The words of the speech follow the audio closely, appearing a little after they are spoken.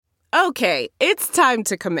Okay, it's time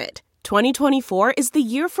to commit. 2024 is the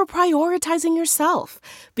year for prioritizing yourself.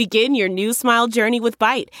 Begin your new smile journey with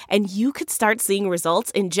Byte, and you could start seeing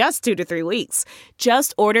results in just 2 to 3 weeks.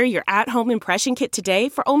 Just order your at-home impression kit today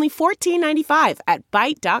for only $14.95 at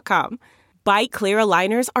Byte.com. Byte Clear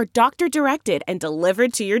aligners are doctor-directed and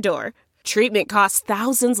delivered to your door. Treatment costs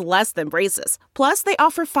thousands less than braces. Plus, they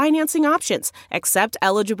offer financing options, accept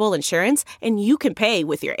eligible insurance, and you can pay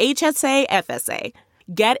with your HSA, FSA.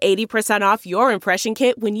 Get 80% off your impression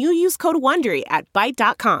kit when you use code WONDERY at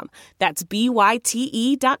Byte.com. That's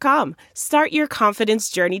BYTE.com. Start your confidence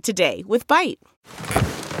journey today with Byte.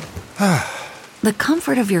 The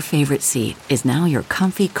comfort of your favorite seat is now your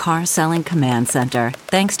comfy car selling command center,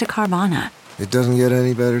 thanks to Carvana. It doesn't get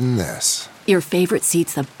any better than this. Your favorite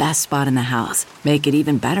seat's the best spot in the house. Make it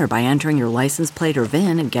even better by entering your license plate or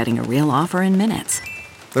VIN and getting a real offer in minutes.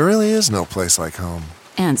 There really is no place like home.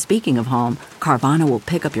 And speaking of home, Carvana will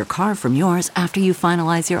pick up your car from yours after you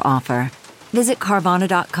finalize your offer. Visit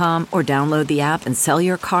Carvana.com or download the app and sell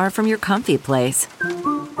your car from your comfy place.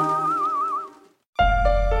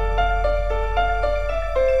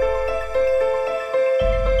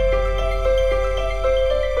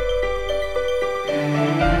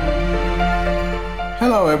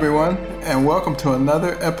 Hello, everyone, and welcome to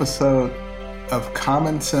another episode of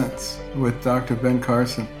Common Sense with Dr. Ben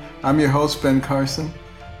Carson. I'm your host, Ben Carson,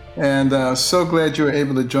 and so glad you were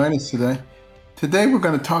able to join us today. Today, we're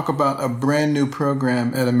going to talk about a brand new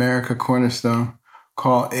program at America Cornerstone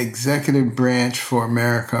called Executive Branch for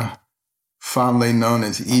America, fondly known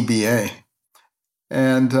as EBA.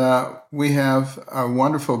 And we have our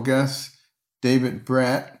wonderful guest, David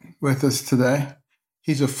Brat, with us today.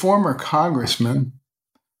 He's a former congressman,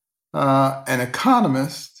 an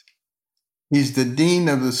economist. He's the dean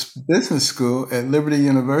of the business school at Liberty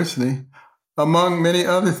University, among many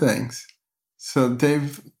other things. So,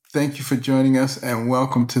 Dave, thank you for joining us and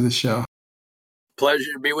welcome to the show.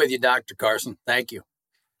 Pleasure to be with you, Dr. Carson. Thank you.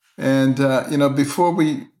 And, before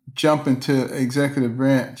we jump into executive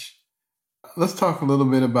branch, let's talk a little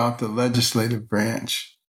bit about the legislative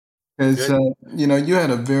branch. As you had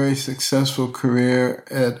a very successful career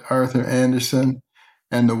at Arthur Andersen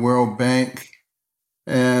and the World Bank,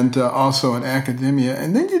 and also in academia.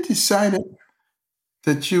 And then you decided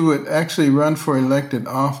that you would actually run for elected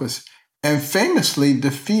office and famously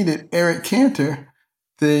defeated Eric Cantor,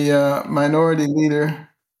 the minority leader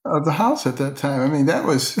of the House at that time. I mean, that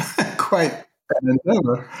was quite an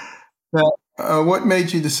endeavor. Now, what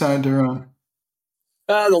made you decide to run?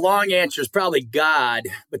 The long answer is probably God,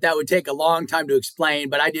 but that would take a long time to explain.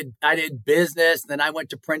 But I did business, then I went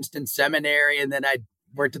to Princeton Seminary, and then I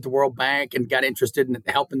worked at the World Bank and got interested in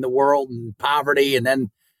helping the world and poverty, and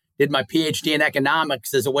then did my PhD in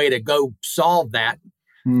economics as a way to go solve that.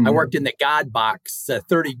 Mm-hmm. I worked in the God box,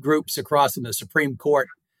 30 groups across in the Supreme Court,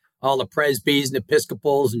 all the Presbys and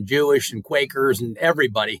Episcopals and Jewish and Quakers and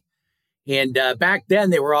everybody. And back then,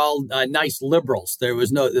 they were all nice liberals. There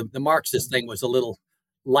was the Marxist thing was a little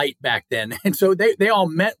light back then. And so they all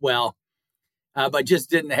meant well, but just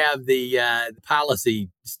didn't have the policy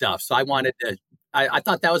stuff. So I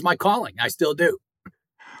thought that was my calling. I still do.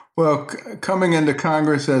 Well, coming into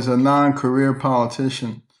Congress as a non-career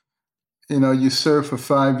politician, you served for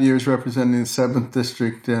 5 years representing the 7th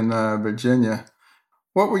District in Virginia.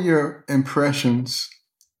 What were your impressions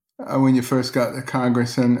when you first got to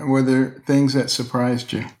Congress, and were there things that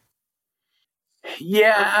surprised you?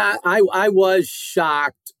 Yeah, I was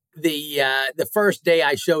shocked. The first day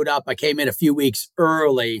I showed up, I came in a few weeks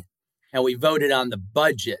early, and we voted on the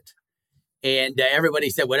budget. And everybody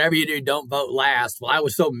said, whatever you do, don't vote last. Well, I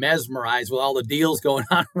was so mesmerized with all the deals going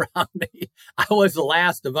on around me. I was the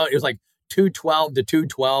last to vote. It was like 212 to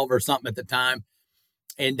 212 or something at the time.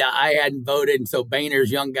 And I hadn't voted. And so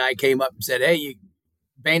Boehner's young guy came up and said, hey,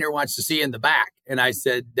 Boehner wants to see you in the back. And I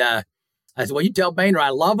said, well, you tell Boehner I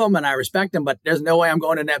love him and I respect him, but there's no way I'm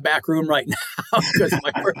going in that back room right now because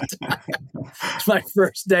it's my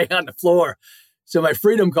first day on the floor. So my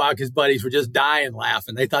Freedom Caucus buddies were just dying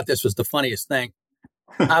laughing. They thought this was the funniest thing.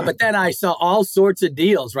 But then I saw all sorts of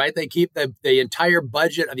deals, right? They keep the entire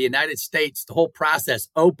budget of the United States, the whole process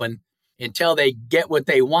open until they get what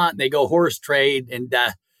they want. They go horse trade. And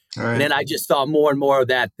then I just saw more and more of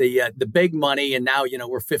that, the big money. And now,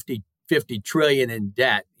 we're 50 trillion in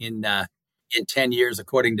debt in 10 years,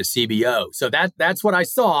 according to CBO. So that's what I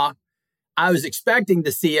saw. I was expecting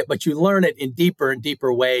to see it, but you learn it in deeper and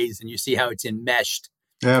deeper ways, and you see how it's enmeshed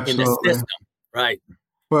in the system. Right.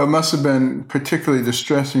 Well, it must have been particularly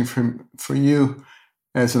distressing for you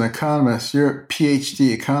as an economist. You're a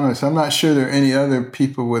PhD economist. I'm not sure there are any other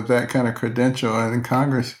people with that kind of credential in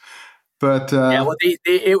Congress. But yeah, well,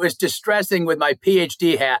 it was distressing with my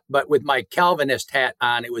PhD hat, but with my Calvinist hat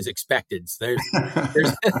on, it was expected. So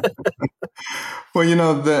there's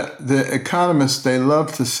well, the economists, they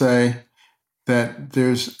love to say that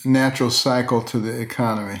there's natural cycle to the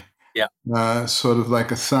economy. Yeah. Sort of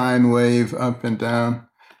like a sine wave up and down.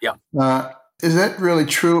 Yeah. Is that really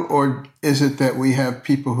true, or is it that we have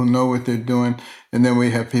people who know what they're doing, and then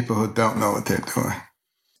we have people who don't know what they're doing?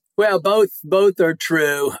 Well, both are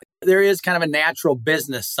true. There is kind of a natural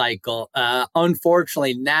business cycle.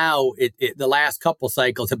 Unfortunately, now the last couple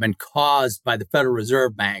cycles have been caused by the Federal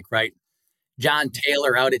Reserve Bank, right? John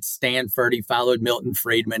Taylor out at Stanford, he followed Milton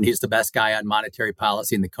Friedman. He's the best guy on monetary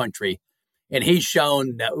policy in the country. And he's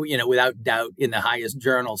shown, without doubt, in the highest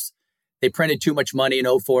journals, they printed too much money in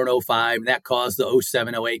 04 and 05, and that caused the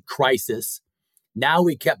 07, 08 crisis. Now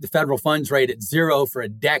we kept the federal funds rate at zero for a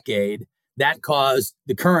decade. That caused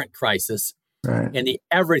the current crisis and the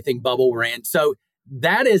everything bubble we're in. So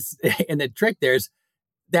that is, and the trick there is,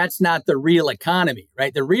 that's not the real economy,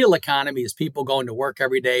 right? The real economy is people going to work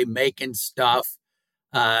every day, making stuff,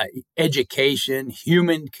 education,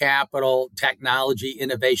 human capital, technology,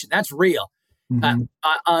 innovation. That's real. Mm-hmm.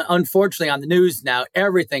 Unfortunately, on the news now,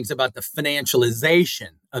 everything's about the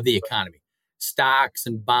financialization of the economy, stocks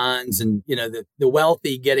and bonds, and the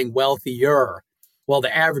wealthy getting wealthier. Well,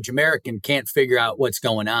 the average American can't figure out what's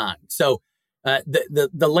going on. So the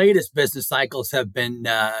latest business cycles have been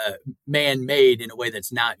man-made in a way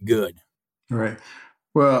that's not good. Right.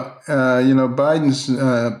 Well, Biden's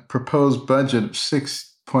proposed budget of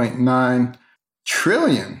 $6.9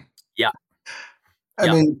 trillion. Yeah.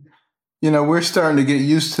 I mean, we're starting to get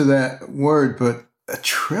used to that word, but $1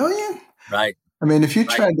 trillion? Right. I mean, if you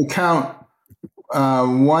tried to count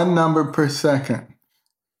one number per second,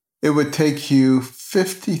 it would take you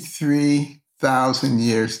 53,000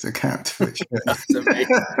 years to count to a trillion. It's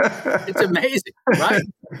amazing. It's amazing, right?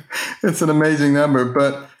 It's an amazing number,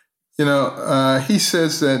 but he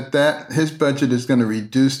says that his budget is going to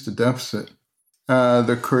reduce the deficit.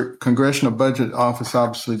 The Congressional Budget Office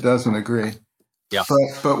obviously doesn't agree. Yeah.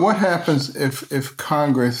 But what happens if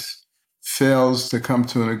Congress fails to come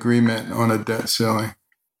to an agreement on a debt ceiling?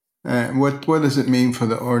 And what does it mean for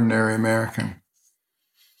the ordinary American?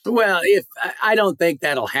 Well, I don't think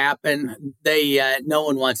that'll happen. No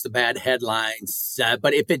one wants the bad headlines.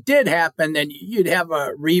 But if it did happen, then you'd have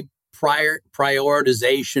a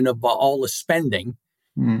prioritization of all the spending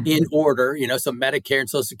in order. So Medicare and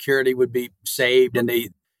Social Security would be saved, and the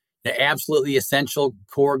absolutely essential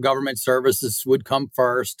core government services would come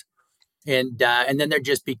first, and then there'd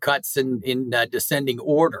just be cuts in descending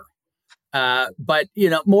order. But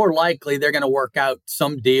more likely they're going to work out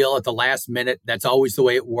some deal at the last minute. That's always the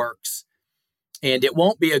way it works. And it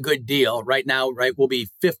won't be a good deal right now, right? We'll be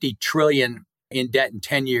 50 trillion in debt in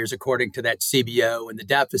 10 years, according to that CBO. And the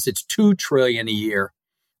deficit's 2 trillion a year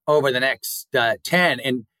over the next 10.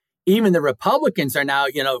 And even the Republicans are now,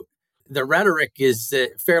 the rhetoric is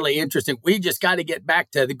fairly interesting. We just got to get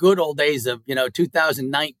back to the good old days of,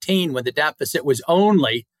 2019, when the deficit was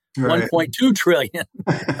only 1.2 trillion.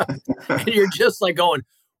 And you're just like going,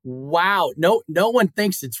 wow, no one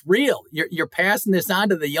thinks it's real. You're passing this on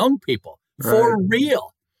to the young people for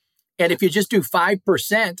real. And if you just do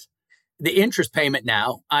 5%, the interest payment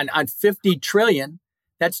now on 50 trillion,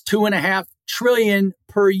 that's 2.5 trillion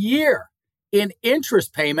per year in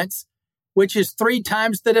interest payments, which is 3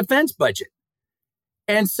 times the defense budget.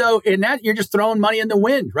 And so in that, you're just throwing money in the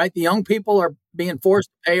wind, right? The young people are being forced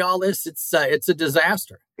to pay all this. It's a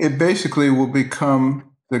disaster. It basically will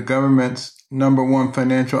become the government's number one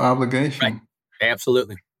financial obligation. Right.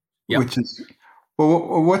 Absolutely. Yep. Which is,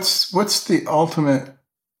 well, what's the ultimate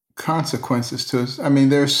consequences to us? I mean,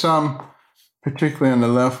 there's some, particularly on the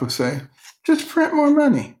left, who say, just print more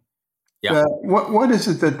money. Yeah. What is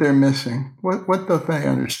it that they're missing? What don't they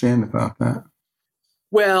understand about that?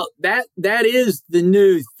 Well, that is the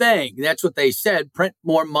new thing. That's what they said, print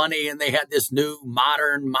more money. And they had this new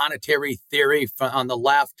modern monetary theory on the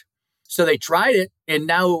left. So they tried it. And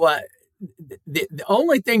now the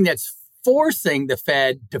only thing that's forcing the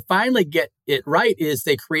Fed to finally get it right is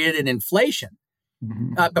they created inflation.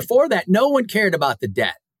 Mm-hmm. Before that, no one cared about the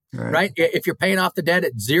debt, right? If you're paying off the debt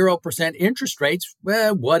at 0% interest rates,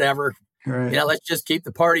 well, whatever. Right. Let's just keep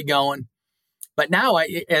the party going. But now,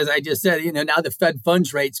 as I just said, now the Fed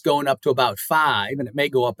funds rate's going up to about 5, and it may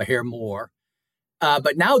go up a hair more.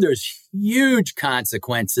 But now there's huge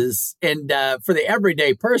consequences. And for the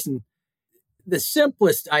everyday person, the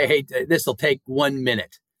simplest, this will take 1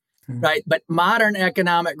 minute, right? But modern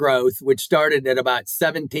economic growth, which started at about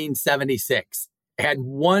 1776, had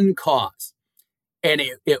one cause. And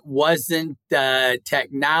it wasn't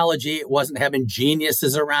technology. It wasn't having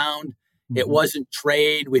geniuses around. It wasn't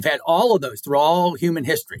trade. We've had all of those through all human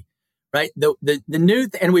history, right? The new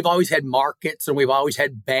and we've always had markets and we've always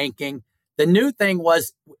had banking. The new thing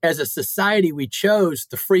was, as a society, we chose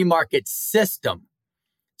the free market system.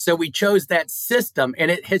 So we chose that system, and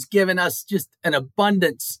it has given us just an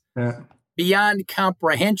abundance beyond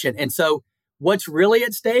comprehension. And so what's really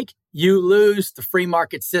at stake? You lose the free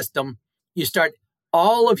market system. You start.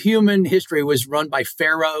 All of human history was run by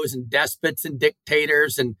pharaohs and despots and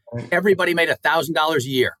dictators, and everybody made $1,000 a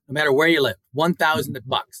year, no matter where you live, $1,000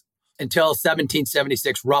 until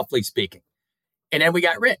 1776, roughly speaking. And then we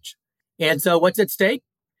got rich. And so what's at stake?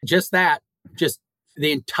 Just that, just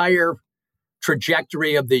the entire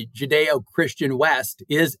trajectory of the Judeo-Christian West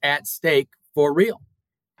is at stake for real.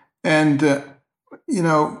 And,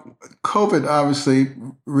 COVID obviously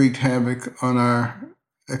wreaked havoc on our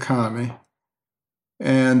economy.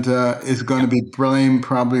 And is going to be blamed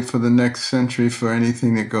probably for the next century for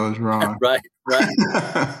anything that goes wrong. Right.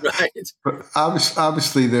 But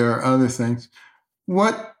obviously, there are other things.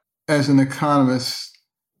 What, as an economist,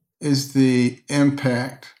 is the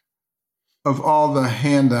impact of all the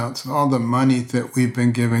handouts, all the money that we've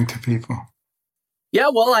been giving to people? Yeah,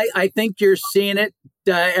 well, I think you're seeing it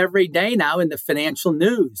every day now in the financial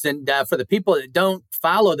news. And for the people that don't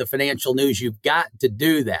follow the financial news, you've got to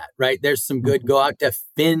do that, right? There's some good, go out to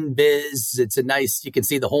FinViz. It's a nice, you can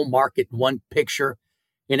see the whole market in one picture.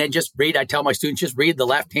 And then just read, I tell my students, just read the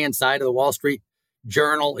left-hand side of the Wall Street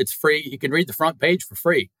Journal. It's free. You can read the front page for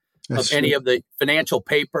free of any of the financial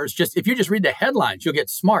papers. Just if you just read the headlines, you'll get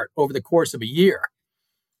smart over the course of a year.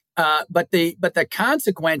 But the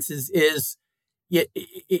consequences is,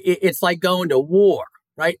 it's like going to war,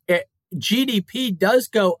 right? GDP does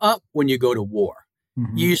go up when you go to war.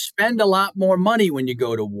 You spend a lot more money when you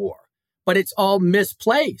go to war, but it's all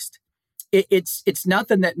misplaced. It's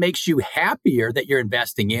nothing that makes you happier that you're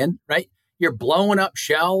investing in, right? You're blowing up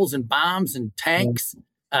shells and bombs and tanks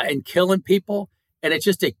and killing people. And it's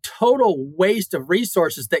just a total waste of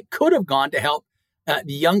resources that could have gone to help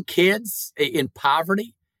the young kids in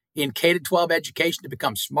poverty, in K-12 education, to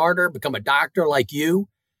become smarter, become a doctor like you.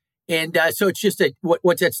 And so it's just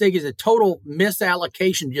what's at stake is a total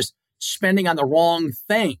misallocation, just spending on the wrong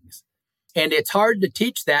things. And it's hard to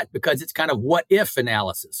teach that because it's kind of what if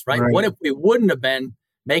analysis, right? What if we wouldn't have been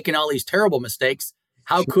making all these terrible mistakes?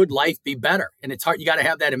 How could life be better? And it's hard. You got to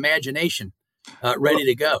have that imagination ready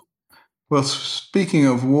to go. Well, speaking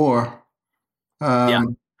of war,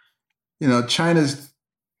 China's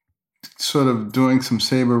sort of doing some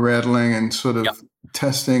saber rattling and sort of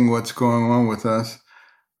testing what's going on with us.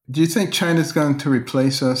 Do you think China's going to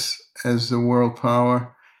replace us as the world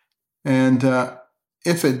power? And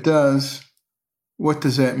if it does, what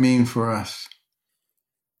does that mean for us?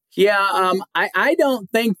 Yeah, I don't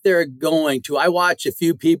think they're going to. I watch a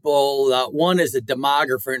few people. One is a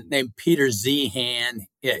demographer named Peter Zehan.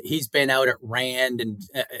 He's been out at Rand and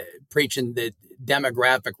preaching the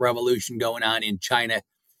demographic revolution going on in China.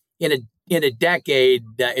 In a decade,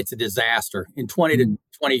 it's a disaster. In 30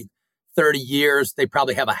 years, they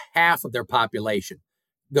probably have a half of their population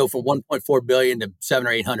go from 1.4 billion to 700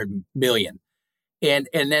 or 800 million. And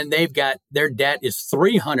then they've got their debt is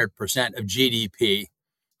 300% of GDP.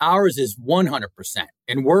 Ours is 100%,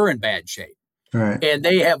 and we're in bad shape. Right. And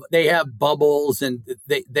they have bubbles, and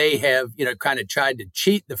they have kind of tried to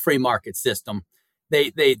cheat the free market system.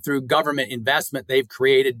 They through government investment, they've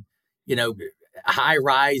created high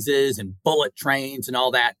rises and bullet trains and all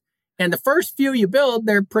that. And the first few you build,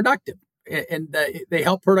 they're productive and they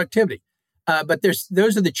help productivity. But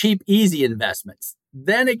those are the cheap, easy investments.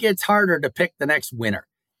 Then it gets harder to pick the next winner.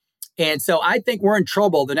 And so I think we're in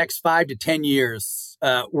trouble the next 5 to 10 years.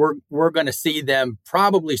 We're going to see them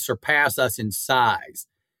probably surpass us in size.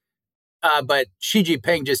 But Xi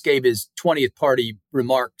Jinping just gave his 20th party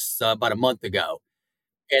remarks about a month ago.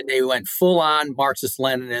 And they went full on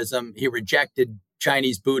Marxist-Leninism. He rejected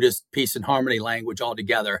Chinese Buddhist peace and harmony language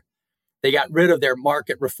altogether. They got rid of their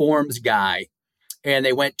market reforms guy, and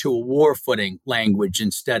they went to a war footing language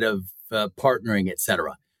instead of partnering, et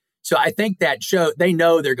cetera. So I think that they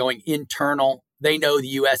know they're going internal. They know the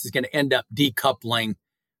U.S. is going to end up decoupling,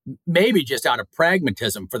 maybe just out of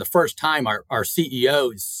pragmatism. For the first time, our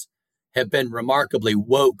CEOs have been remarkably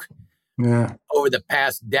woke over the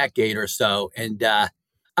past decade or so, and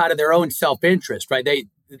out of their own self-interest, right? They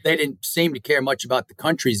didn't seem to care much about the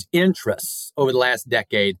country's interests over the last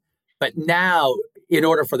decade. But now, in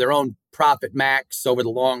order for their own profit max over the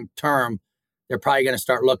long term, they're probably going to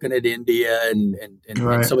start looking at India and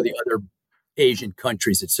some of the other Asian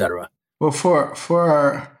countries, et cetera. Well, for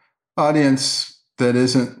our audience that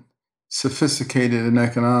isn't sophisticated in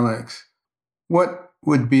economics, what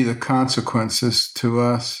would be the consequences to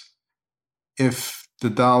us if the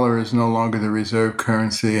dollar is no longer the reserve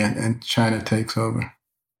currency and China takes over?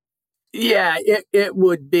 Yeah, it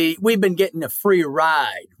would be. We've been getting a free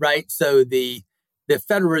ride, right? So the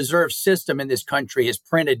Federal Reserve System in this country has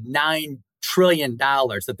printed $9 trillion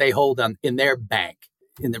that they hold in their bank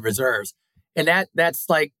in the reserves. And that's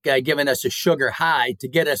like giving us a sugar high to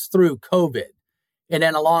get us through COVID. And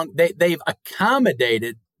then they've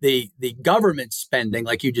accommodated the government spending,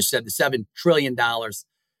 like you just said, the $7 trillion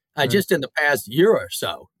just in the past year or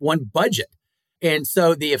so, one budget. And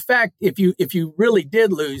so the effect, if you really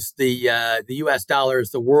did lose the U.S. dollar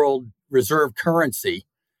as the world reserve currency,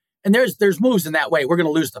 and there's moves in that way. We're going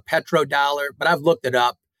to lose the petrodollar, but I've looked it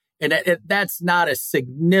up, and that's not a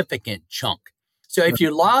significant chunk. So if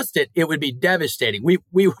you lost it, it would be devastating. We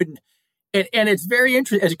wouldn't. And it's very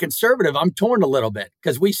interesting. As a conservative, I'm torn a little bit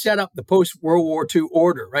because we set up the post-World War II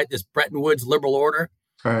order, right? This Bretton Woods liberal order.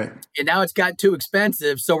 Right. And now it's got too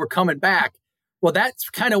expensive, so we're coming back. Well, that's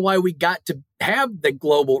kind of why we got to have the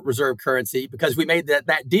global reserve currency, because we made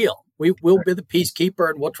that deal. We'll be the peacekeeper,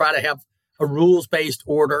 and we'll try to have a rules-based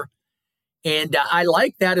order. And I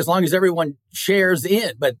like that as long as everyone shares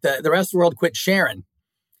in, but the rest of the world quit sharing.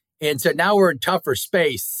 And so now we're in tougher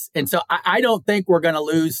space. And so I don't think we're going to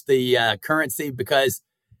lose the currency, because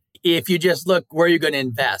if you just look where you're going to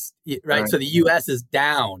invest, right? So the U.S. is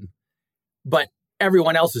down, but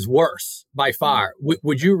everyone else is worse by far.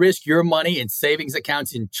 Would you risk your money in savings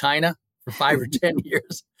accounts in China for 5 or 10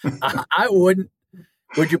 years? I wouldn't.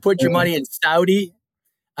 Would you put your money in Saudi?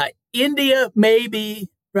 India, maybe,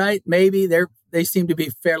 right? Maybe they seem to be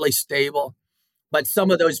fairly stable. But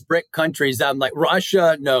some of those BRIC countries, I'm like,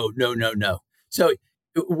 Russia, no. So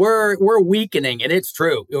we're weakening, and it's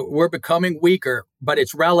true. We're becoming weaker, but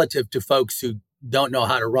it's relative to folks who don't know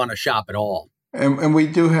how to run a shop at all. And we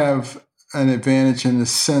do have an advantage in the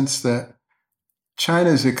sense that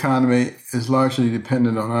China's economy is largely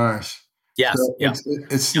dependent on ours. Yes, so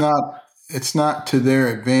it's not to their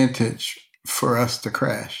advantage for us to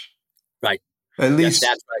crash. Right. At least,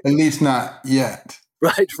 that's right. At least not yet.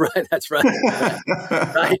 Right. That's right.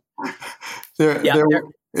 Right.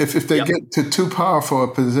 If they get to too powerful a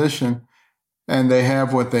position and they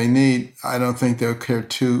have what they need, I don't think they'll care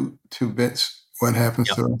two bits what happens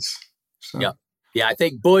to us. So. Yeah. I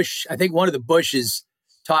think one of the Bushes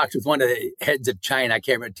talked with one of the heads of China, I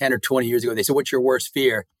can't remember, 10 or 20 years ago. They said, "What's your worst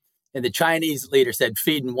fear?" And the Chinese leader said,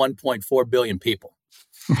 "Feeding 1.4 billion people."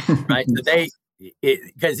 Right. So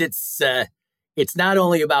because it's not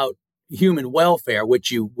only about human welfare,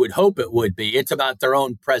 which you would hope it would be, it's about their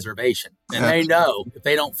own preservation. And They know if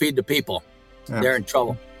they don't feed the people, they're in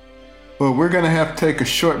trouble. Well, we're going to have to take a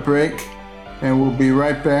short break, and we'll be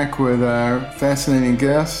right back with our fascinating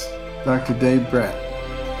guest, Dr. Dave Brat.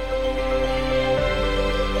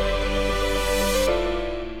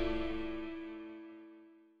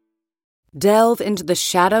 Delve into the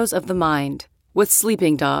shadows of the mind with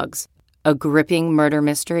Sleeping Dogs, a gripping murder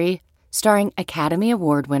mystery starring Academy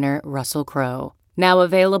Award winner Russell Crowe. Now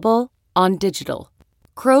available on digital.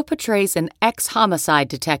 Crowe portrays an ex-homicide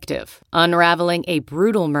detective unraveling a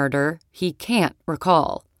brutal murder he can't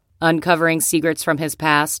recall. Uncovering secrets from his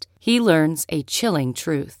past, he learns a chilling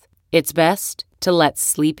truth. It's best to let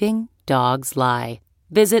sleeping dogs lie.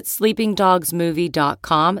 Visit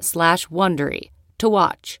sleepingdogsmovie.com/Wondery to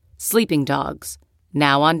watch Sleeping Dogs,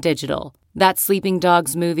 now on digital. That's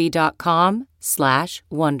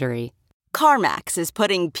sleepingdogsmovie.com/Wondery. CarMax is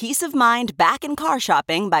putting peace of mind back in car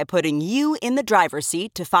shopping by putting you in the driver's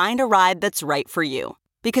seat to find a ride that's right for you.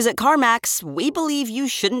 Because at CarMax, we believe you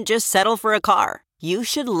shouldn't just settle for a car. You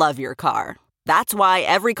should love your car. That's why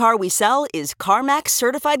every car we sell is CarMax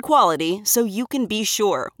certified quality, so you can be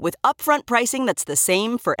sure with upfront pricing that's the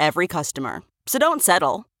same for every customer. So don't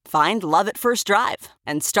settle. Find love at first drive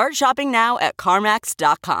and start shopping now at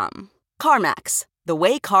CarMax.com. CarMax, the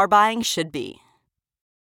way car buying should be.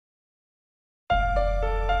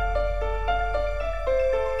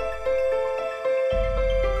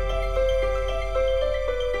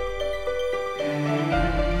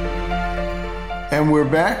 And we're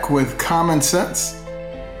back with Common Sense.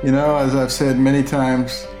 You know, as I've said many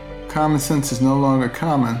times, common sense is no longer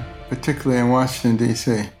common, particularly in Washington,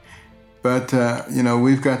 D.C. But,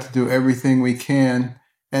 we've got to do everything we can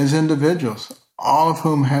as individuals, all of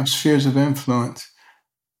whom have spheres of influence,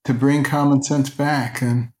 to bring common sense back.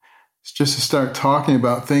 And it's just to start talking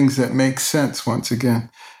about things that make sense once again.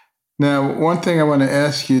 Now, one thing I want to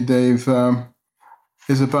ask you, Dave,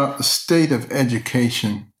 is about the state of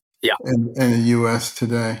education in the U.S.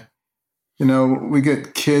 today. We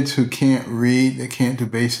get kids who can't read, they can't do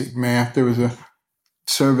basic math. There was a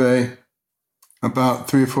survey about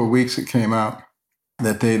 3 or 4 weeks that came out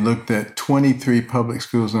that they looked at 23 public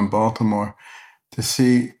schools in Baltimore to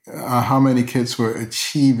see how many kids were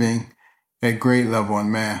achieving at grade level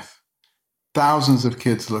in math. Thousands of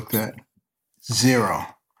kids looked at. 0.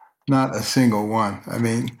 Not a single one. I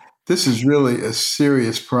mean, this is really a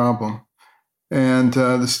serious problem. And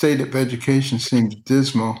the state of education seems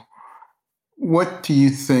dismal. What do you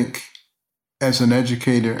think, as an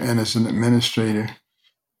educator and as an administrator,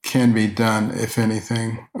 can be done, if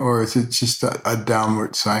anything? Or is it just a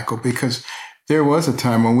downward cycle? Because there was a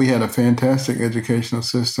time when we had a fantastic educational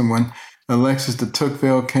system. When Alexis de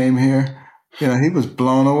Tocqueville came here, he was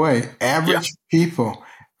blown away. Average people,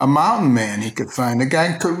 a mountain man he could find. The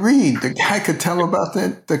guy could read. The guy could tell about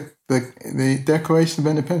the Declaration of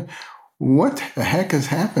Independence. What the heck has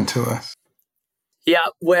happened to us? Yeah,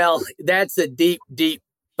 well, that's a deep, deep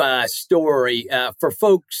story for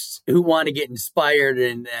folks who want to get inspired.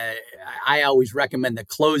 And I always recommend The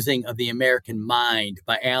Closing of the American Mind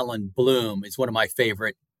by Alan Bloom. It's one of my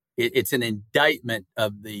favorite. It's an indictment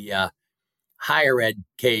of the higher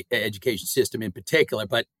education system in particular,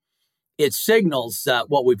 but it signals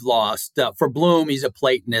what we've lost. For Bloom, he's a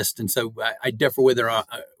Platonist, and so I differ with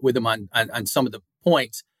him on some of the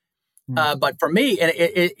points. But for me, and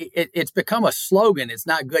it's become a slogan. It's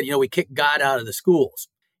not good. We kick God out of the schools.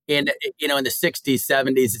 And, in the 60s,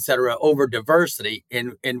 70s, et cetera, over diversity.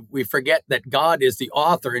 And we forget that God is the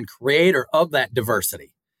author and creator of that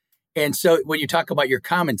diversity. And so when you talk about your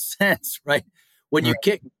common sense, right, when you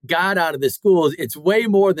kick God out of the schools, it's way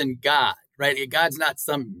more than God, right? God's not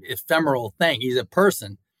some ephemeral thing. He's a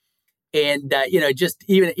person. And, just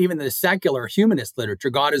even in the secular humanist literature,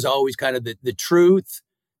 God is always kind of the truth,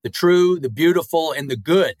 the true, the beautiful, and the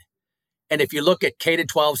good. And if you look at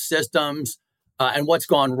K-12 systems, and what's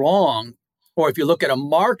gone wrong, or if you look at a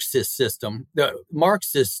Marxist system, the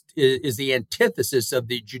Marxist is the antithesis of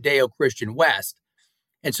the Judeo-Christian West.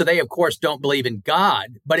 And so they, of course, don't believe in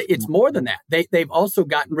God, but it's more than that. They've also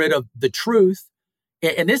gotten rid of the truth.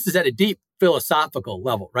 And this is at a deep philosophical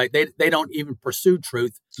level, right? They don't even pursue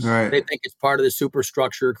truth. Right. They think it's part of the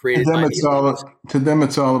superstructure created to them, by to them,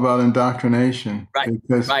 it's all about indoctrination. Right.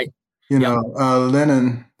 Because, right.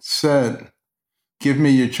 Lenin said, "Give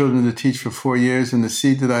me your children to teach for 4 years, and the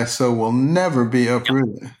seed that I sow will never be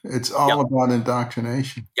uprooted." Yep. It's all about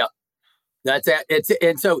indoctrination. Yep, that's it.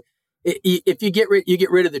 And so, if you get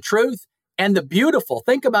rid of the truth and the beautiful,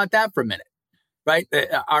 think about that for a minute, right?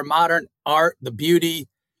 Our modern art, the beauty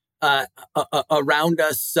around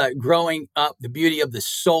us, growing up, the beauty of the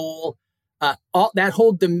soul, all that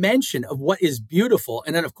whole dimension of what is beautiful,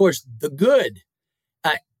 and then of course the good,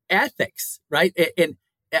 ethics, right? And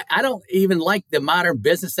I don't even like the modern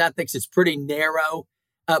business ethics. It's pretty narrow,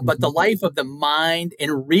 but the life of the mind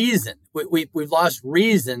and reason, we've lost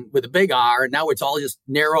reason with a big R. And now it's all just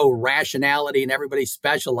narrow rationality and everybody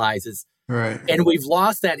specializes. Right. And we've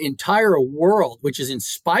lost that entire world, which is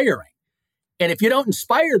inspiring. And if you don't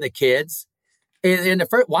inspire the kids,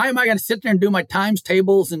 why am I going to sit there and do my times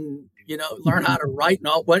tables and, learn how to write and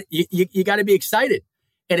all? What you got to be excited.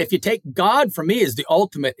 And if you take God, for me, is the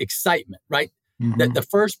ultimate excitement, right? That the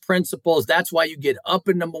first principles, that's why you get up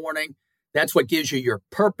in the morning. That's what gives you your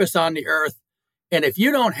purpose on the earth. And if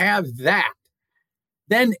you don't have that,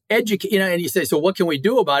 then educate, and you say, so what can we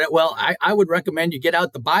do about it? Well, I would recommend you get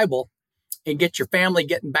out the Bible and get your family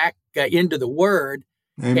getting back into the Word.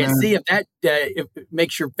 Amen. And see if that if it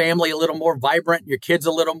makes your family a little more vibrant, your kids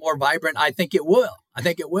a little more vibrant. I think it will.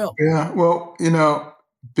 Yeah. Well,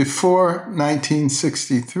 before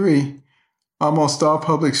 1963, almost all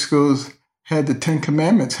public schools had the 10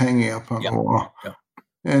 Commandments hanging up on the wall. Yep.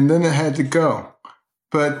 And then it had to go.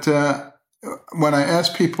 But when I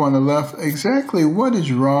ask people on the left, exactly what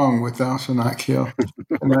is wrong with thou shalt not kill,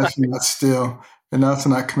 and thou shalt not steal, and thou shalt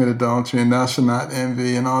not commit adultery, and thou shalt not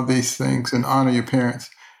envy, and all these things, and honor your parents.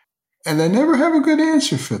 And they never have a good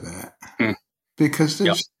answer for that because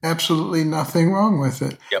there's absolutely nothing wrong with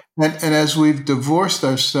it. Yep. And as we've divorced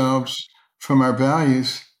ourselves from our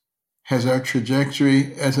values, has our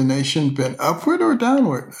trajectory as a nation been upward or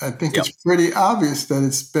downward? I think it's pretty obvious that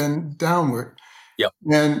it's been downward. Yep.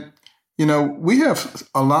 And, we have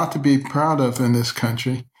a lot to be proud of in this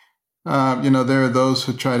country. There are those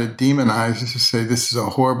who try to demonize us, to say this is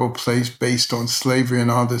a horrible place based on slavery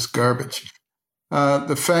and all this garbage.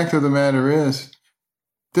 The fact of the matter is,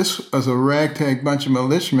 this was a ragtag bunch of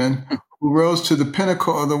militiamen who rose to the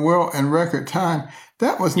pinnacle of the world in record time.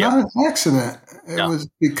 That was not an accident. It was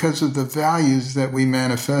because of the values that we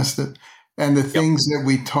manifested. and the things that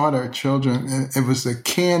we taught our children. It was the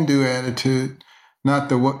can-do attitude, not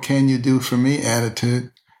the what can you do for me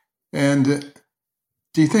attitude. And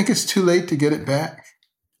do you think it's too late to get it back?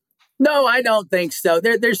 No, I don't think so.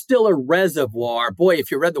 There's still a reservoir. Boy, if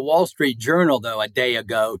you read the Wall Street Journal, though,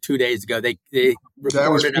 2 days ago, they that was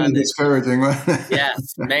reported pretty on this. discouraging, wasn't it?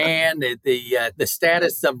 Yes, man. The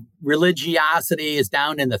status of religiosity is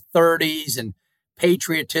down in the 30s, and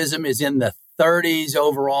patriotism is in the 30s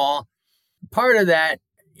overall. Part of that,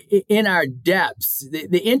 in our depths,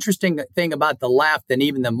 the interesting thing about the left and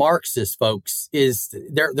even the Marxist folks is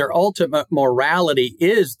their ultimate morality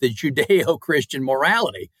is the Judeo-Christian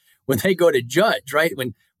morality. When they go to judge, right?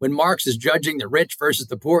 When Marx is judging the rich versus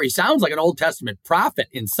the poor, he sounds like an Old Testament prophet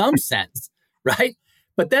in some sense, right?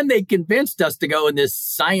 But then they convinced us to go in this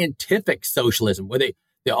scientific socialism, where the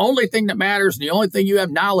only thing that matters, and the only thing you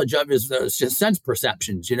have knowledge of is the sense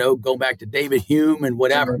perceptions, going back to David Hume and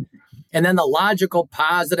whatever. And then the logical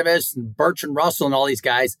positivists and Bertrand Russell and all these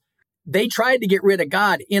guys, they tried to get rid of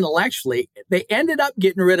God intellectually. They ended up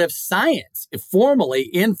getting rid of science formally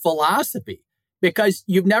in philosophy, because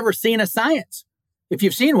you've never seen a science. If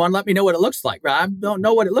you've seen one, let me know what it looks like. Right? I don't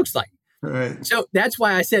know what it looks like. Right. So that's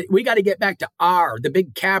why I said we got to get back to R, the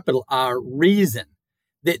big capital R, reason.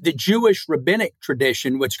 The Jewish rabbinic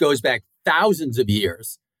tradition, which goes back thousands of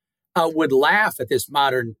years, would laugh at this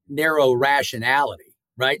modern narrow rationality,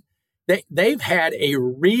 right? They've had a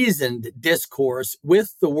reasoned discourse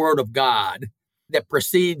with the Word of God that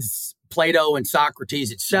precedes Plato and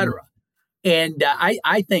Socrates, etc. And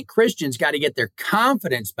I think Christians got to get their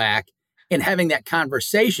confidence back in having that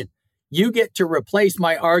conversation. You get to replace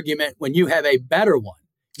my argument when you have a better one.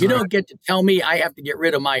 You don't get to tell me I have to get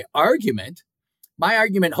rid of my argument. My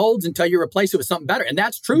argument holds until you replace it with something better. And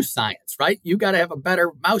that's true science, right? You got to have a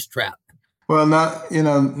better mousetrap. Well,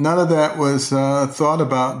 none of that was thought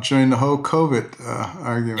about during the whole COVID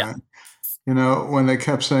argument. Yeah. When they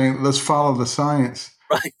kept saying, let's follow the science.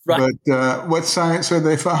 Right. But what science are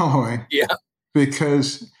they following? Yeah.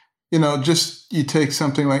 Because, just you take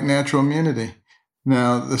something like natural immunity.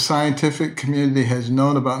 Now, the scientific community has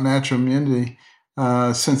known about natural immunity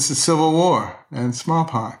since the Civil War and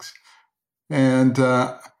smallpox. And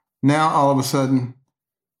now, all of a sudden,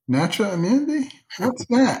 natural immunity? What's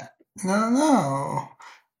that? No.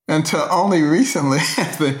 Until only recently,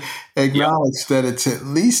 they acknowledged that it's at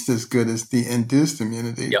least as good as the induced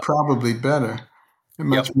immunity, probably better.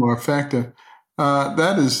 Much more effective.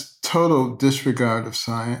 That is total disregard of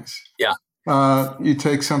science. Yeah. You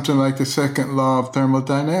take something like the second law of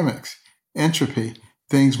thermodynamics, entropy.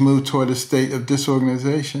 Things move toward a state of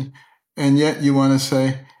disorganization. And yet you want to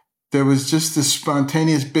say there was just this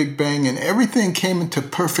spontaneous Big Bang and everything came into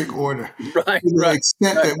perfect order. Right. To the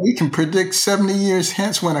extent that we can predict 70 years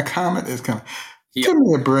hence when a comet is coming. Give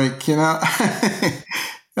me a break,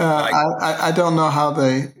 I don't know how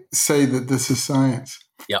they say that this is science.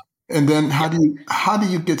 Yeah. And then how do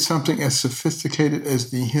you get something as sophisticated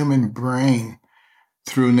as the human brain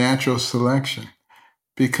through natural selection?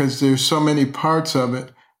 Because there's so many parts of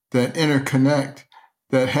it that interconnect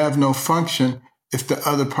that have no function if the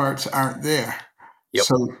other parts aren't there. Yep.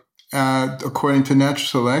 So according to natural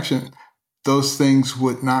selection, those things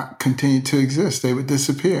would not continue to exist. They would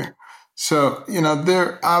disappear. So,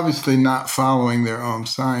 they're obviously not following their own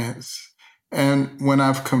science. And when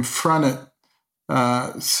I've confronted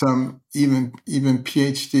some even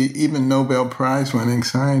PhD, even Nobel Prize winning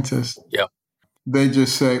scientists, they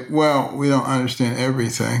just say, well, we don't understand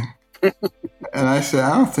everything. And I say,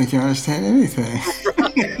 I don't think you understand anything.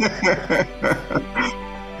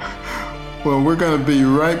 Well, we're going to be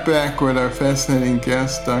right back with our fascinating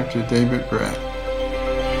guest, Dr. David Brat.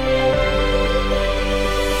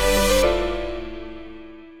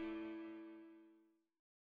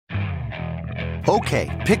 Okay,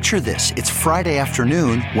 picture this. It's Friday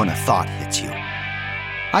afternoon when a thought hits you.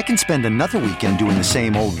 I can spend another weekend doing the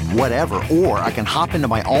same old whatever, or I can hop into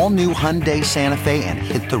my all-new Hyundai Santa Fe and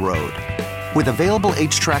hit the road. With available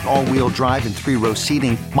H-Track all-wheel drive and 3-row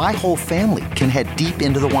seating, my whole family can head deep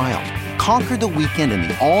into the wild. Conquer the weekend in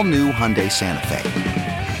the all-new Hyundai Santa Fe.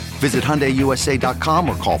 Visit HyundaiUSA.com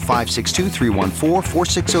or call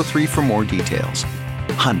 562-314-4603 for more details.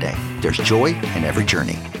 Hyundai, there's joy in every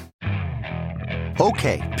journey.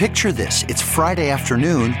 Okay, picture this. It's Friday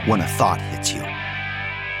afternoon when a thought hits you.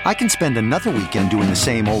 I can spend another weekend doing the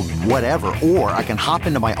same old whatever, or I can hop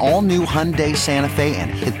into my all-new Hyundai Santa Fe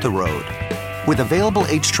and hit the road. With available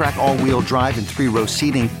H-Track all-wheel drive and 3-row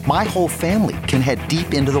seating, my whole family can head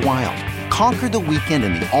deep into the wild. Conquer the weekend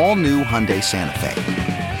in the all-new Hyundai Santa Fe.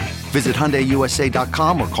 Visit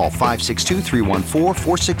HyundaiUSA.com or call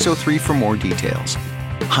 562-314-4603 for more details.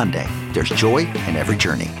 Hyundai, there's joy in every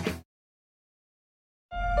journey.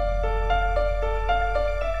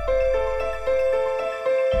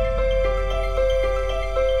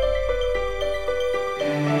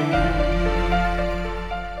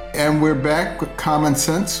 And we're back with Common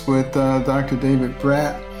Sense with Dr. David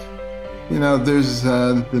Brat. You know, there's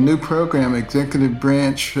the new program, Executive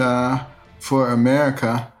Branch for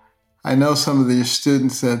America. I know some of your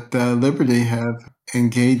students at Liberty have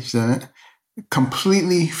engaged in it,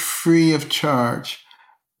 completely free of charge,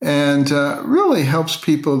 and really helps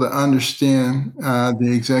people to understand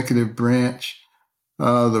the executive branch,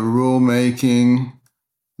 the rulemaking,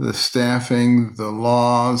 the staffing, the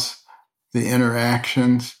laws, the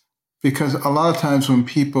interactions. Because a lot of times when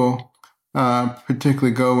people particularly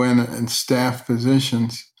go in and staff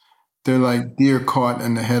positions, they're like deer caught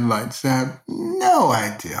in the headlights. They have no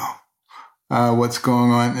idea what's going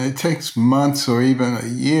on. And it takes months or even a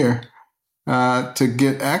year to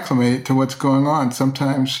get acclimated to what's going on.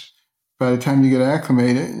 Sometimes by the time you get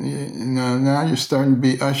acclimated, now you're starting to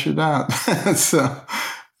be ushered out. So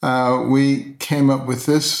we came up with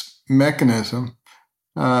this mechanism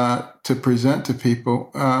to present to people.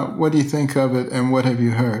 What do you think of it, and what have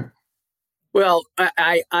you heard? Well,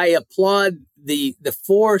 I applaud the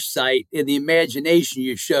foresight and the imagination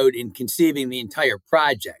you showed in conceiving the entire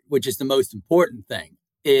project, which is the most important thing,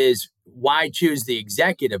 is why choose the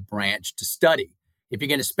executive branch to study? If you're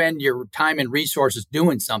going to spend your time and resources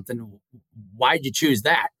doing something, why'd you choose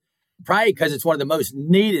that? Probably because it's one of the most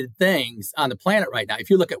needed things on the planet right now. If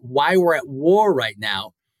you look at why we're at war right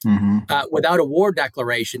now, without a war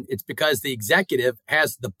declaration, it's because the executive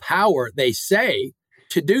has the power, they say,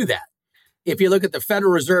 to do that. If you look at the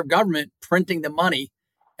Federal Reserve government printing the money,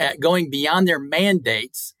 going beyond their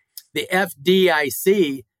mandates, the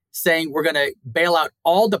FDIC saying we're going to bail out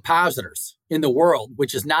all depositors in the world,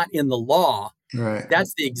 which is not in the law. Right.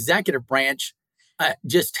 That's the executive branch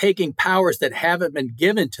just taking powers that haven't been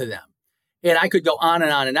given to them. And I could go on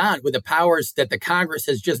and on and on with the powers that the Congress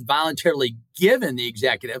has just voluntarily given the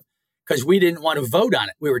executive because we didn't want to vote on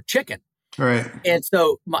it. We were chicken. Right. And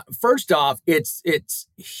so first off, it's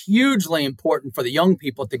hugely important for the young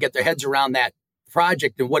people to get their heads around that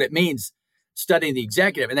project and what it means studying the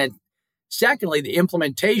executive. And then secondly, the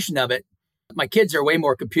implementation of it. My kids are way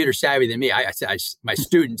more computer savvy than me. My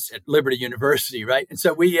students at Liberty University, right? And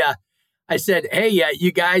so I said, hey,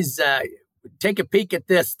 you guys take a peek at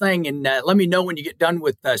this thing and let me know when you get done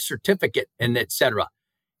with the certificate and et cetera.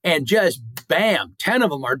 And just bam, 10 of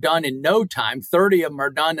them are done in no time. 30 of them are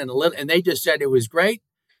done in a little. And they just said it was great.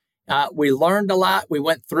 We learned a lot. We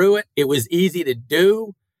went through it. It was easy to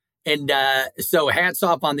do. And so hats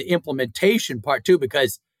off on the implementation part, too,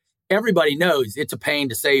 because everybody knows it's a pain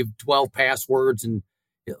to save 12 passwords and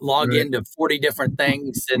log into 40 different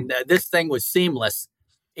things. And this thing was seamless.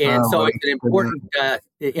 And so it's an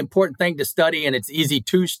important thing to study, and it's easy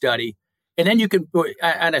to study. And then you can,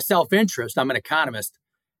 on a self-interest, I'm an economist.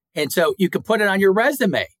 And so you can put it on your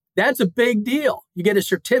resume. That's a big deal. You get a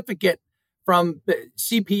certificate from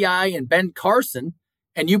CPI and Ben Carson,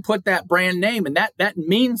 and you put that brand name, and that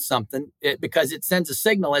means something because it sends a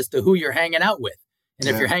signal as to who you're hanging out with. And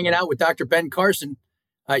if you're hanging out with Dr. Ben Carson,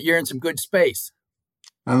 you're in some good space.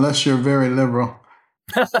 Unless you're very liberal.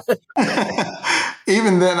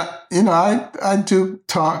 Even then, I do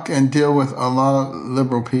talk and deal with a lot of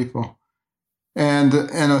liberal people. And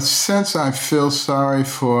in a sense, I feel sorry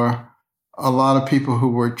for a lot of people who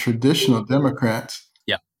were traditional Democrats.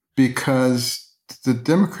 Yeah. Because the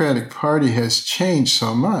Democratic Party has changed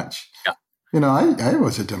so much. Yeah. I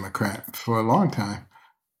was a Democrat for a long time.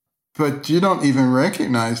 But you don't even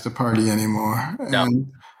recognize the party anymore. No.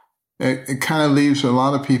 And it kind of leaves a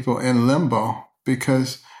lot of people in limbo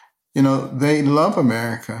because, they love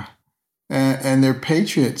America. And they're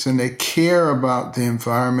patriots, and they care about the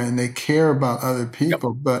environment, and they care about other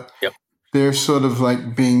people, but they're sort of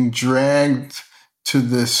like being dragged to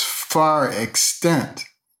this far extent.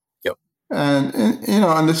 Yep. And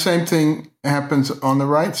the same thing happens on the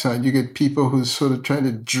right side. You get people who sort of try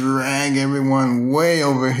to drag everyone way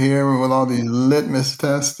over here with all these litmus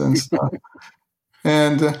tests and stuff.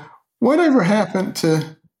 And whatever happened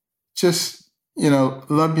to just,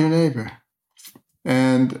 love your neighbor?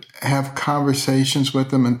 And have conversations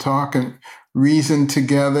with them and talk and reason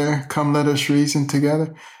together. Come, let us reason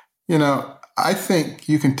together. I think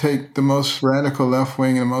you can take the most radical left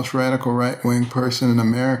wing and the most radical right wing person in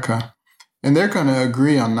America, and they're going to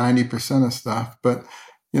agree on 90% of stuff. But,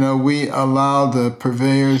 we allow the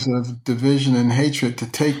purveyors of division and hatred to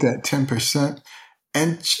take that 10%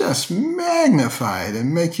 and just magnify it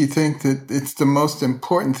and make you think that it's the most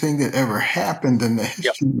important thing that ever happened in the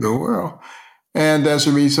history of the world. And as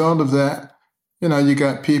a result of that, you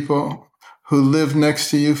got people who lived next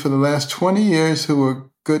to you for the last 20 years who were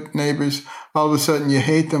good neighbors. All of a sudden you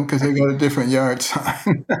hate them because they got a different yard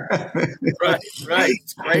sign. Right.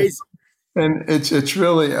 It's crazy. And it's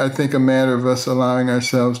really, I think, a matter of us allowing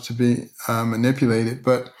ourselves to be manipulated.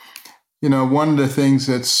 But, one of the things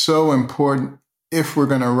that's so important if we're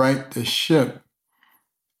going to right the ship,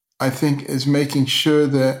 I think, is making sure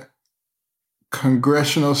that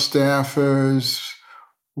congressional staffers,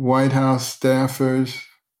 White House staffers,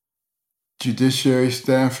 judiciary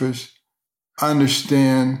staffers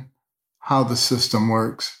understand how the system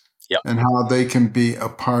works and how they can be a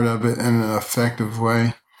part of it in an effective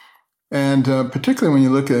way. And particularly when you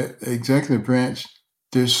look at the executive branch,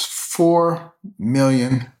 there's 4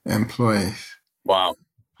 million employees. Wow.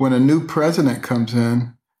 When a new president comes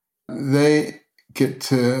in, they get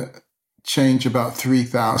to change about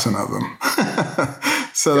 3,000 of them.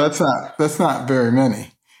 So that's not very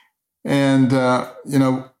many. And,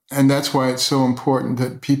 and that's why it's so important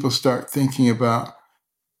that people start thinking about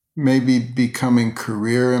maybe becoming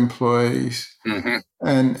career employees. Mm-hmm.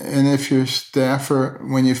 And if you're a staffer,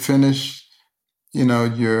 when you finish,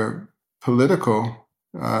 your political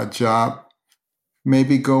job,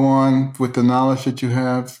 maybe go on with the knowledge that you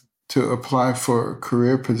have to apply for a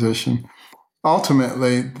career position.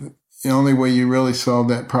 Ultimately, the only way you really solve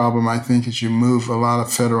that problem, I think, is you move a lot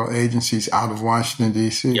of federal agencies out of Washington,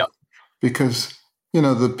 D.C. Yep. Because,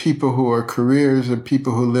 the people who are careers are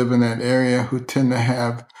people who live in that area who tend to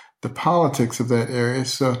have the politics of that area.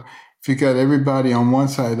 So if you got everybody on one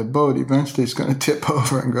side of the boat, eventually it's going to tip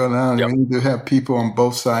over and go down. Yep. You need to have people on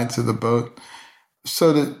both sides of the boat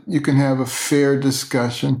so that you can have a fair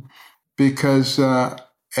discussion. Because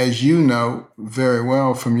as you know very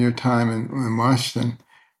well from your time in Washington,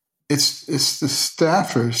 it's the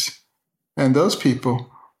staffers and those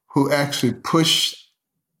people who actually push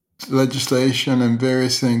legislation and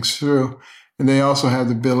various things through. And they also have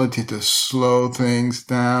the ability to slow things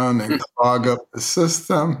down and clog up the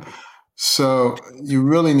system. So you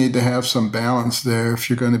really need to have some balance there if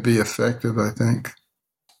you're going to be effective, I think.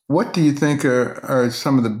 What do you think are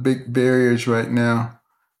some of the big barriers right now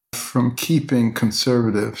from keeping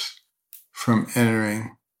conservatives from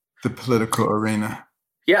entering the political arena?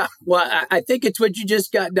 Yeah, well, I think it's what you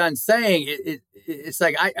just got done saying. It's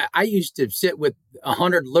like I used to sit with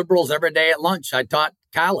 100 liberals every day at lunch. I taught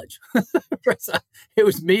college. It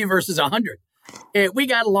was me versus 100. And we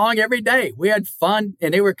got along every day. We had fun,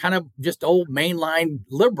 and they were kind of just old mainline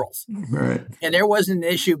liberals. Right. And there wasn't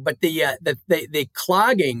an issue. But the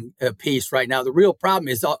clogging piece right now, the real problem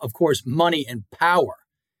is, of course, money and power.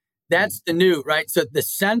 That's the new, right? So the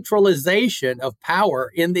centralization of power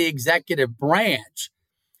in the executive branch,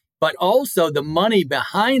 but also the money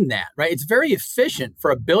behind that, right? It's very efficient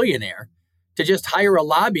for a billionaire to just hire a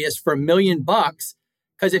lobbyist for $1 million,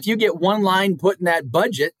 because if you get one line put in that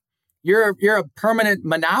budget, you're a permanent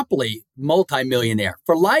monopoly multimillionaire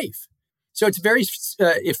for life. So it's very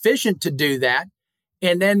efficient to do that.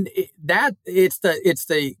 And then it's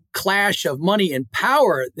the clash of money and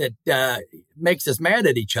power that makes us mad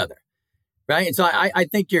at each other. Right. And so I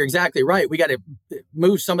think you're exactly right. We got to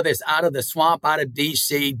move some of this out of the swamp, out of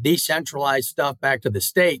D.C., decentralize stuff back to the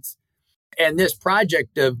states. And this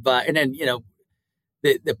project of and then,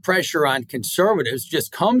 the pressure on conservatives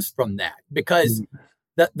just comes from that, because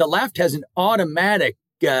the left has an automatic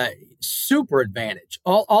super advantage.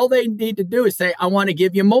 All they need to do is say, I want to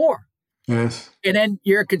give you more. Yes. And then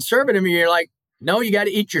you're a conservative and you're like, no, you got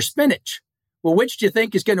to eat your spinach. Well, which do you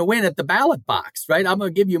think is going to win at the ballot box, right? I'm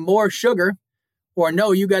going to give you more sugar, or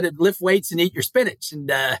no, you got to lift weights and eat your spinach. And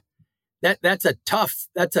that's a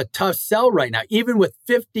tough sell right now. Even with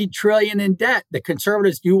 $50 trillion in debt, the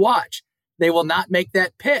conservatives, you watch, they will not make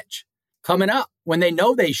that pitch coming up when they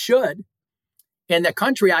know they should. And the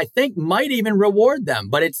country, I think, might even reward them,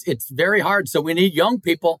 but it's very hard. So we need young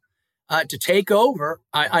people to take over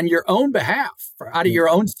on your own behalf, out of your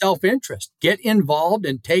own self-interest. Get involved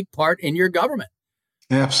and take part in your government.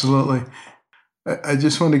 Absolutely. I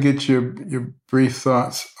just want to get your brief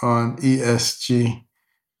thoughts on ESG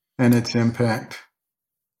and its impact.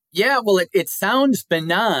 Yeah, well, it sounds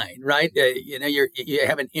benign, right? You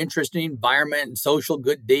have an interesting environment and social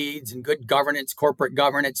good deeds and good governance, corporate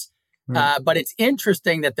governance. But it's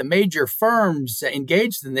interesting that the major firms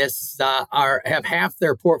engaged in this have half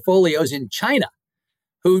their portfolios in China,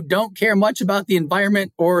 who don't care much about the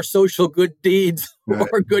environment or social good deeds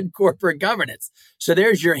or good corporate governance. So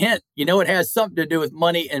there's your hint. It has something to do with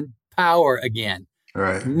money and power again,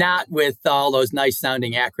 not with all those nice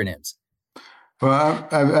sounding acronyms. Well,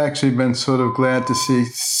 I've actually been sort of glad to see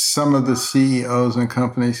some of the CEOs and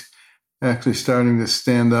companies actually starting to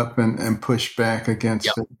stand up and push back against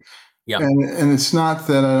Yep. it. Yep. And it's not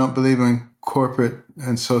that I don't believe in corporate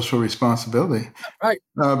and social responsibility, Right.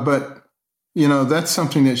 but that's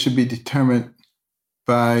something that should be determined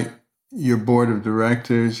by your board of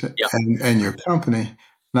directors Yep. and your company,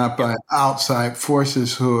 not by outside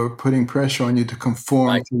forces who are putting pressure on you to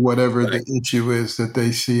conform to whatever the issue is that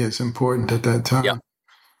they see as important at that time. Yep.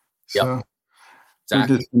 So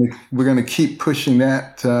Exactly. we're going to keep pushing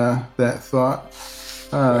that thought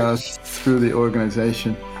through the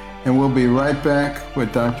organization. And we'll be right back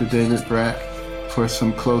with Dr. David Brat for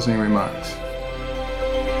some closing remarks.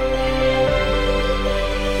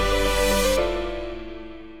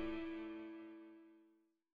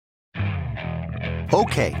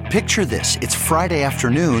 Okay, picture this. It's Friday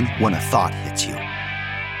afternoon when a thought hits you.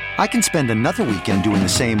 I can spend another weekend doing the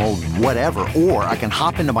same old whatever, or I can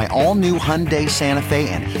hop into my all-new Hyundai Santa Fe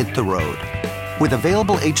and hit the road. With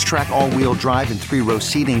available H-Track all-wheel drive and 3-row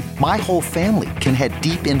seating, my whole family can head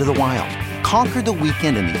deep into the wild. Conquer the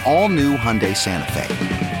weekend in the all-new Hyundai Santa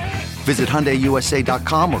Fe. Visit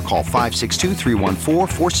HyundaiUSA.com or call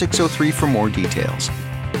 562-314-4603 for more details.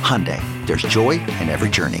 Hyundai, there's joy in every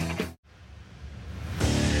journey.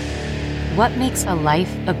 What makes a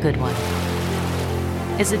life a good one?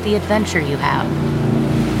 Is it the adventure you have?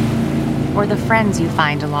 Or the friends you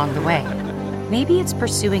find along the way? Maybe it's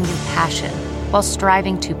pursuing your passion while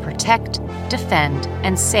striving to protect, defend,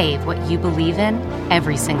 and save what you believe in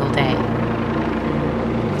every single day.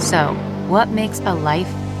 So, what makes a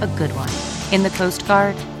life a good one? In the Coast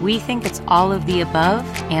Guard, we think it's all of the above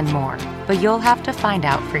and more, but you'll have to find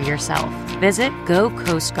out for yourself. Visit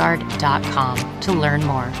gocoastguard.com to learn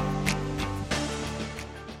more.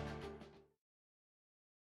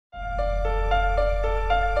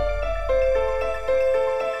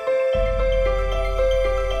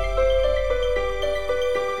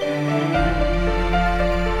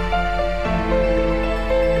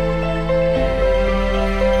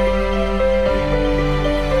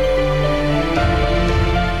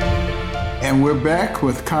 And we're back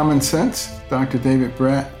with Common Sense, Dr. David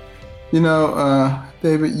Brat.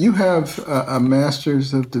 David, you have a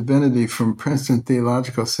Master's of Divinity from Princeton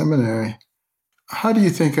Theological Seminary. How do you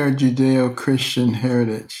think our Judeo-Christian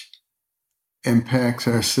heritage impacts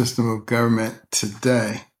our system of government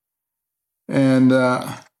today? And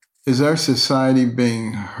is our society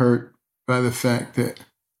being hurt by the fact that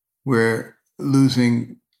we're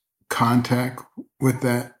losing contact with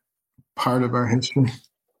that part of our history?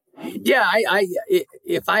 Yeah,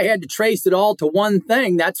 if I had to trace it all to one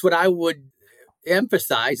thing, that's what I would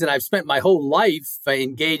emphasize. And I've spent my whole life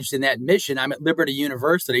engaged in that mission. I'm at Liberty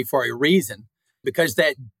University for a reason, because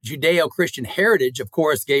that Judeo-Christian heritage, of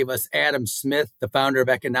course, gave us Adam Smith, the founder of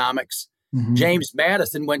economics. Mm-hmm. James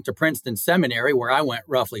Madison went to Princeton Seminary, where I went,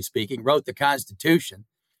 roughly speaking, wrote the Constitution,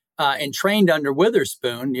 and trained under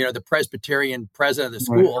Witherspoon, the Presbyterian president of the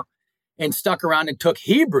school, right, and stuck around and took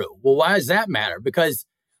Hebrew. Well, why does that matter? Because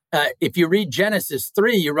if you read Genesis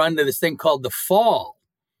 3, you run into this thing called the fall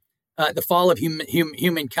of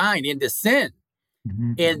humankind into sin.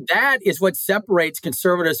 Mm-hmm. And that is what separates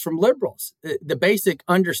conservatives from liberals. The basic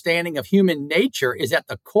understanding of human nature is at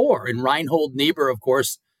the core. And Reinhold Niebuhr, of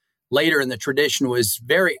course, later in the tradition was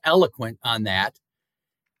very eloquent on that.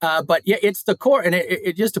 But yeah, it's the core. And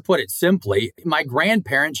it just to put it simply, my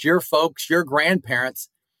grandparents, your folks, your grandparents,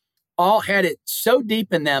 all had it so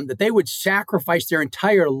deep in them that they would sacrifice their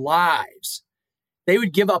entire lives. They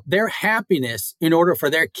would give up their happiness in order for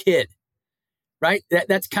their kid, right?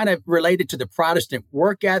 That's kind of related to the Protestant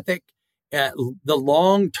work ethic, the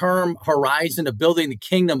long-term horizon of building the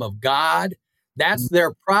kingdom of God. That's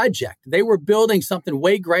their project. They were building something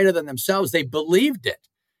way greater than themselves. They believed it.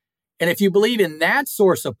 And if you believe in that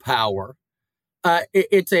source of power,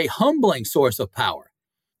 it's a humbling source of power.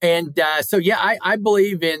 And I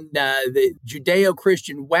believe in the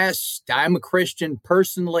Judeo-Christian West. I'm a Christian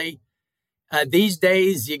personally. These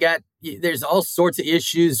days, there's all sorts of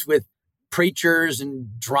issues with preachers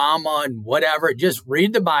and drama and whatever. Just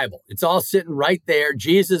read the Bible. It's all sitting right there.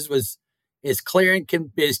 Jesus was as clear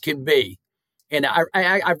as can be. And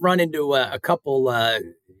I've run into a couple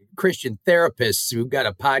Christian therapists who've got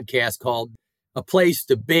a podcast called A Place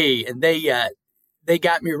to Be, and they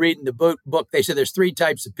got me reading the book. They said there's 3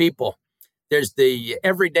 types of people. There's the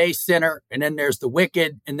everyday sinner, and then there's the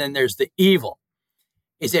wicked, and then there's the evil.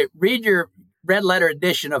 He said, read your red letter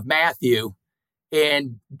edition of Matthew,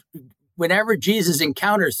 and whenever Jesus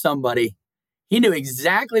encounters somebody, he knew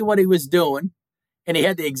exactly what he was doing, And he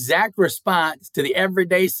had the exact response to the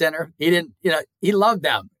everyday sinner. He didn't, he loved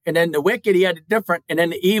them. And then the wicked, he had a different. And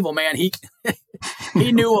then the evil, man, he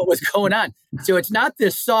he knew what was going on. So it's not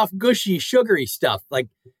this soft, gushy, sugary stuff. Like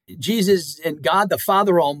Jesus and God the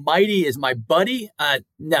Father Almighty is my buddy.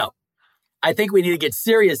 No, I think we need to get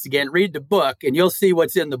serious again. Read the book, and you'll see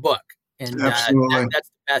what's in the book. And Absolutely. That's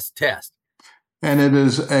the best test. And it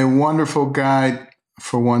is a wonderful guide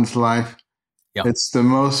for one's life. Yep. It's the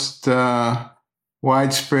most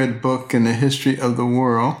widespread book in the history of the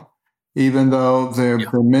world, even though there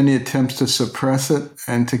have been many attempts to suppress it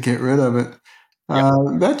and to get rid of it.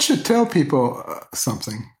 That should tell people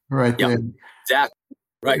something right there. Exactly.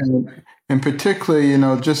 Right. And particularly,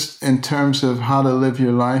 just in terms of how to live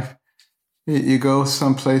your life, you go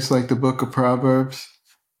someplace like the book of Proverbs,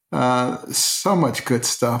 so much good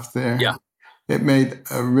stuff there. Yeah. It made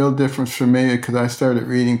a real difference for me because I started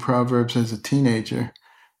reading Proverbs as a teenager.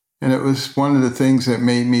 And it was one of the things that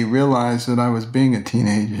made me realize that I was being a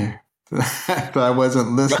teenager, that I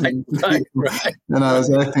wasn't listening to people, and I was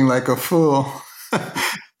acting like a fool.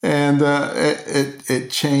 And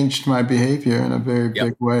it changed my behavior in a very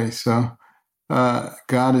big way. So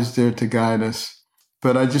God is there to guide us.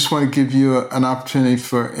 But I just want to give you an opportunity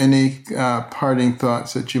for any parting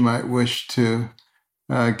thoughts that you might wish to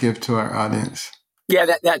give to our audience. Yeah,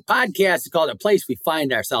 that podcast is called A Place We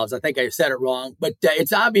Find Ourselves. I think I said it wrong, but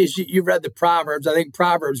it's obvious you've read the Proverbs. I think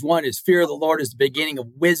Proverbs 1 is fear of the Lord is the beginning of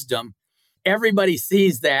wisdom. Everybody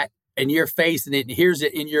sees that in your face and it hears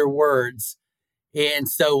it in your words. And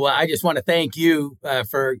so I just want to thank you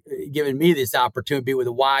for giving me this opportunity to be with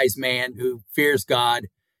a wise man who fears God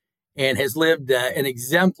and has lived an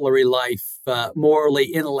exemplary life,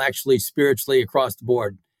 morally, intellectually, spiritually, across the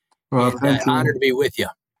board. Well, thank you. Honored to be with you.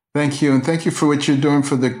 Thank you. And thank you for what you're doing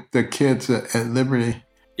for the kids at Liberty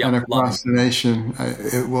and across the nation.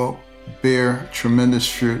 It will bear tremendous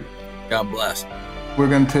fruit. God bless. We're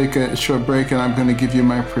going to take a short break, and I'm going to give you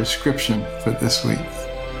my prescription for this week.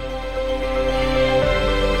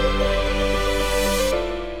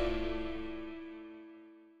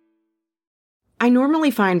 I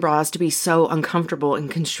normally find bras to be so uncomfortable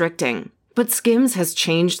and constricting. But Skims has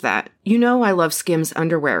changed that. You know I love Skims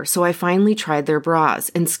underwear, so I finally tried their bras,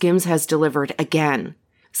 and Skims has delivered again.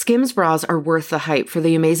 Skims bras are worth the hype for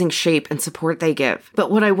the amazing shape and support they give.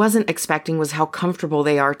 But what I wasn't expecting was how comfortable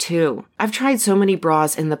they are too. I've tried so many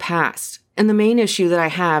bras in the past, and the main issue that I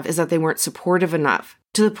have is that they weren't supportive enough,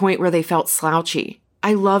 to the point where they felt slouchy.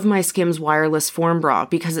 I love my Skims wireless form bra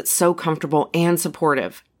because it's so comfortable and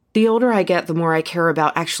supportive. The older I get, the more I care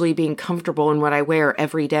about actually being comfortable in what I wear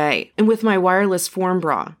every day. And with my wireless form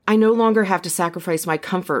bra, I no longer have to sacrifice my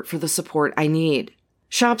comfort for the support I need.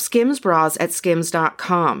 Shop Skims bras at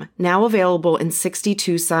skims.com, now available in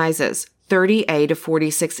 62 sizes, 30A to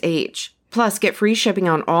 46H. Plus, get free shipping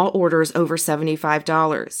on all orders over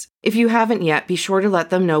 $75. If you haven't yet, be sure to let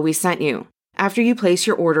them know we sent you. After you place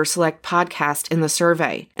your order, select podcast in the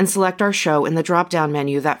survey, and select our show in the drop-down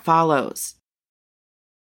menu that follows.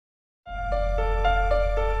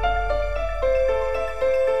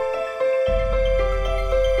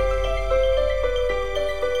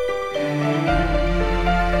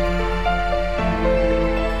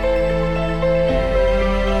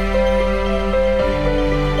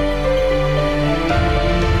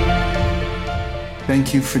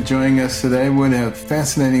 Thank you for joining us today. We're going to have a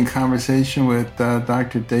fascinating conversation with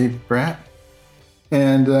Dr. Dave Brat.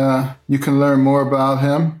 And you can learn more about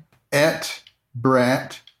him at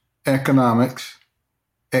Brat Economics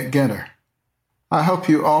at Getter. I hope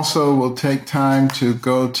you also will take time to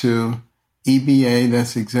go to EBA,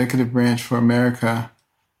 that's Executive Branch for America,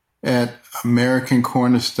 at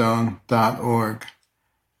AmericanCornerstone.org.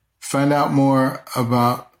 Find out more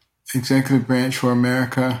about Executive Branch for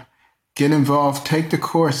America. Get involved, take the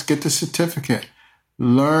course, get the certificate,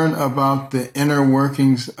 learn about the inner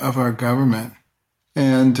workings of our government.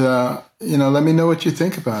 And, let me know what you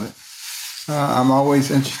think about it. I'm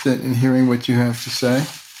always interested in hearing what you have to say.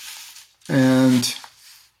 And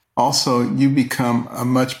also, you become a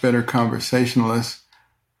much better conversationalist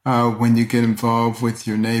when you get involved with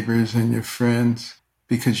your neighbors and your friends,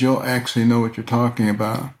 because you'll actually know what you're talking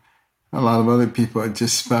about. A lot of other people are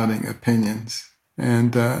just spouting opinions.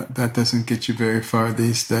 And that doesn't get you very far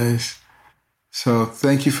these days. So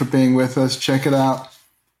thank you for being with us. Check it out.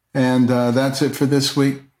 And that's it for this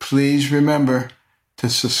week. Please remember to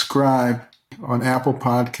subscribe on Apple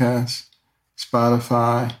Podcasts,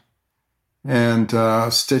 Spotify, and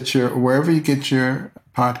Stitcher, wherever you get your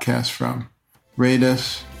podcasts from. Rate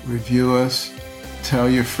us, review us, tell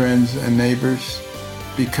your friends and neighbors,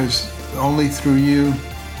 because only through you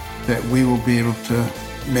that we will be able to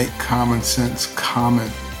make common sense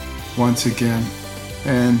common once again.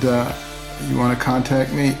 And you want to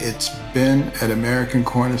contact me, it's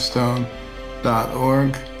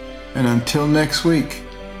ben@AmericanCornerstone.org. And until next week,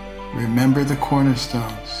 remember the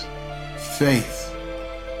cornerstones: faith,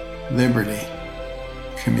 liberty,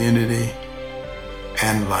 community,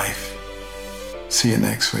 and life. See you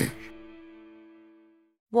next week.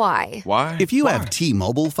 Why? If you have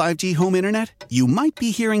T-Mobile 5G home internet, you might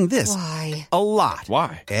be hearing this Why? a lot.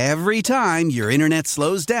 Why? Every time your internet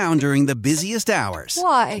slows down during the busiest hours.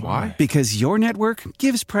 Why? Because your network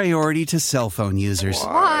gives priority to cell phone users.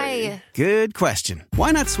 Why? Good question.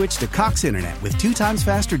 Why not switch to Cox Internet with 2 times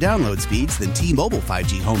faster download speeds than T-Mobile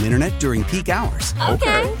 5G home internet during peak hours?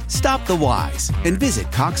 Okay. Stop the whys and visit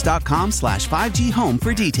cox.com/5G home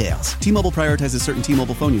for details. T-Mobile prioritizes certain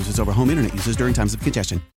T-Mobile phone users over home internet users during times of congestion.